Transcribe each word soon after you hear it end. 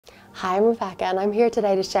Hi, I'm Rebecca and I'm here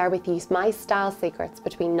today to share with you my style secrets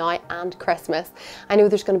between now and Christmas. I know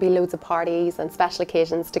there's going to be loads of parties and special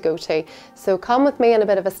occasions to go to, so come with me on a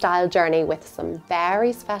bit of a style journey with some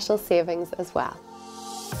very special savings as well.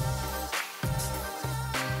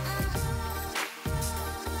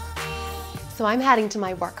 So I'm heading to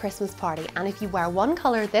my work Christmas party, and if you wear one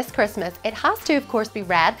colour this Christmas, it has to of course be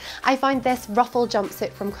red. I found this ruffle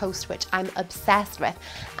jumpsuit from Coast which I'm obsessed with,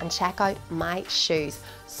 and check out my shoes.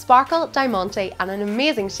 Sparkle, diamante and an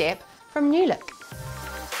amazing shape from New Look.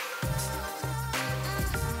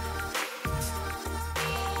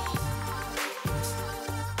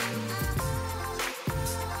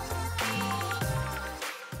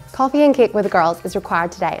 Coffee and cake with the girls is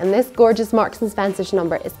required today, and this gorgeous Marks & Spencer's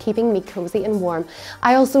number is keeping me cozy and warm.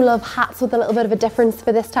 I also love hats with a little bit of a difference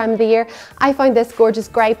for this time of the year. I found this gorgeous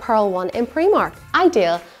grey pearl one in Primark,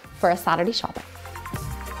 ideal for a Saturday shopping.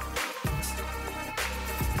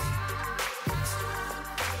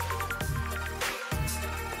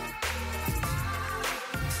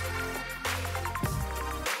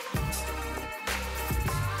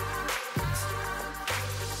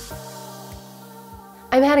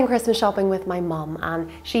 I'm heading Christmas shopping with my mum,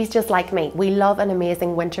 and she's just like me. We love an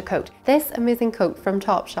amazing winter coat. This amazing coat from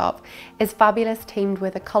Topshop is fabulous, teamed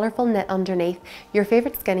with a colourful knit underneath, your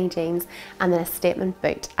favourite skinny jeans and then a statement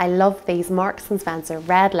boot. I love these Marks & Spencer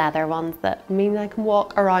red leather ones that mean I can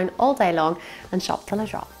walk around all day long and shop till I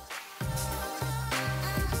drop.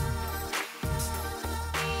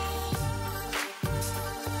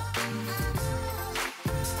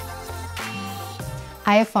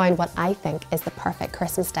 I have found what I think is the perfect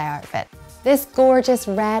Christmas Day outfit. This gorgeous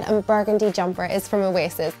red and burgundy jumper is from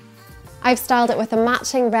Oasis. I've styled it with a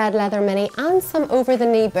matching red leather mini and some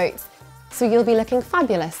over-the-knee boots, so you'll be looking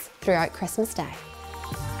fabulous throughout Christmas Day.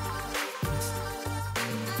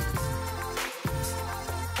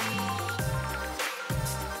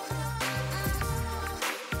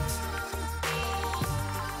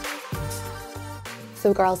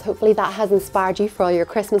 So girls, hopefully that has inspired you for all your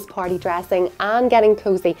Christmas party dressing and getting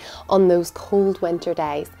cozy on those cold winter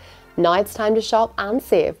days. Now it's time to shop and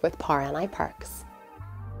save with Power NI Perks.